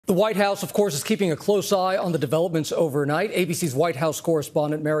The White House, of course, is keeping a close eye on the developments overnight. ABC's White House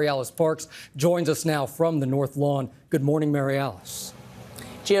correspondent Mary Alice Parks joins us now from the North Lawn. Good morning, Mary Alice.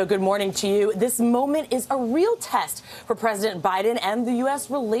 Gio, good morning to you. This moment is a real test for President Biden and the U.S.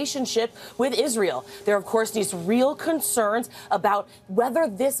 relationship with Israel. There are, of course, these real concerns about whether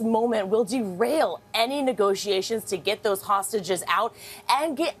this moment will derail any negotiations to get those hostages out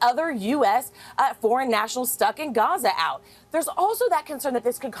and get other U.S. Foreign nationals stuck in Gaza out. There's also that concern that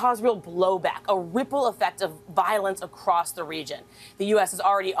this could cause real blowback, a ripple effect of violence across the region. The U.S. is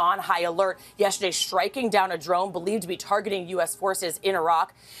already on high alert, yesterday striking down a drone believed to be targeting U.S. forces in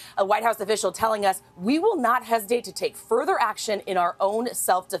Iraq. A White House official telling us we will not hesitate to take further action in our own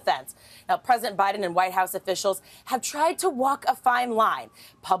self-defense. Now, President Biden and White House officials have tried to walk a fine line,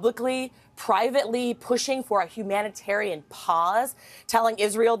 publicly, privately pushing for a humanitarian pause, telling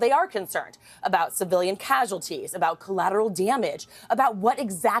Israel they are concerned about civilian casualties, about collateral damage, about what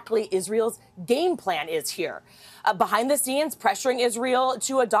exactly Israel's game plan is here. Behind the scenes, pressuring Israel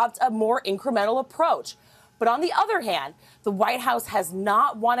to adopt a more incremental approach. But on the other hand, the White House has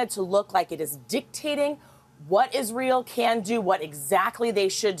not wanted to look like it is dictating what Israel can do, what exactly they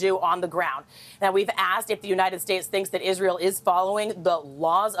should do on the ground. Now, we've asked if the United States thinks that Israel is following the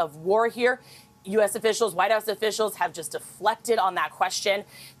laws of war here. U.S. officials, White House officials have just deflected on that question.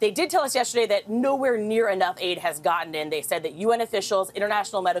 They did tell us yesterday that nowhere near enough aid has gotten in. They said that UN officials,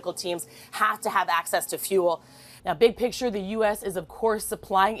 international medical teams have to have access to fuel. Now, big picture, the U.S. is, of course,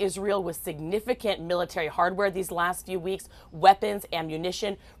 supplying Israel with significant military hardware these last few weeks, weapons,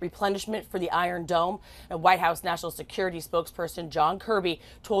 ammunition, replenishment for the Iron Dome. And White House National Security spokesperson John Kirby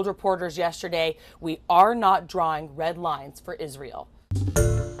told reporters yesterday, we are not drawing red lines for Israel.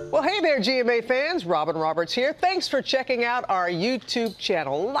 Well, hey there, GMA fans. Robin Roberts here. Thanks for checking out our YouTube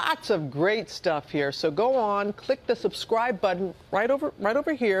channel. Lots of great stuff here. So go on, click the subscribe button right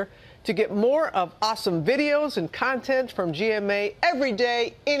over here to get more of awesome videos and content from GMA every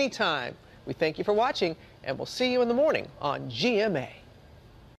day, anytime. We thank you for watching, and we'll see you in the morning on GMA.